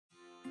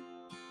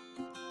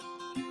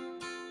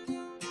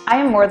I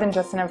am more than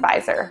just an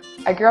advisor.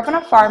 I grew up on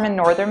a farm in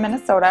northern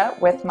Minnesota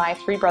with my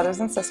 3 brothers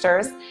and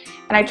sisters,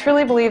 and I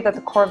truly believe that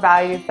the core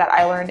values that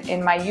I learned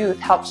in my youth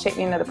helped shape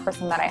me into the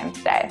person that I am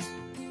today.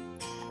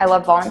 I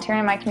love volunteering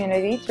in my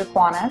community through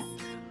Kiwanis,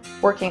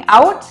 working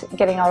out,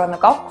 getting out on the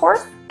golf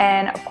course,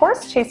 and of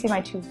course chasing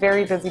my 2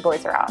 very busy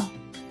boys around.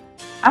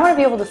 I want to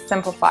be able to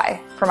simplify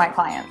for my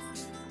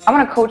clients. I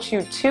want to coach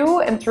you to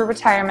and through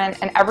retirement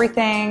and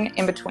everything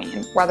in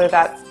between, whether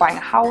that's buying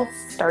a house,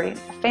 starting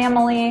a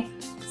family,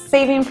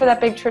 saving for that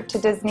big trip to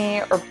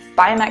Disney, or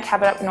buying that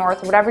cabin up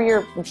north, whatever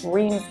your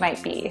dreams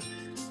might be.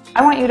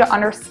 I want you to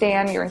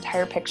understand your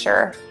entire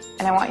picture,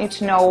 and I want you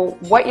to know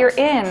what you're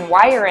in,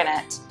 why you're in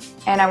it,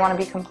 and I want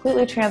to be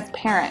completely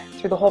transparent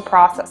through the whole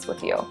process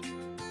with you.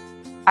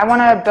 I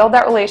want to build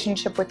that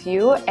relationship with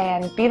you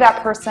and be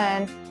that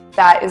person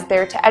that is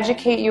there to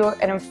educate you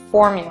and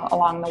inform you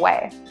along the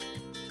way.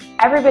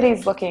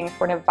 Everybody's looking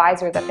for an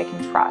advisor that they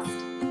can trust.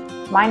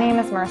 My name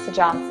is Marissa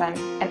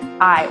Johnson,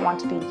 and I want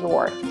to be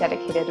your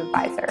dedicated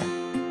advisor.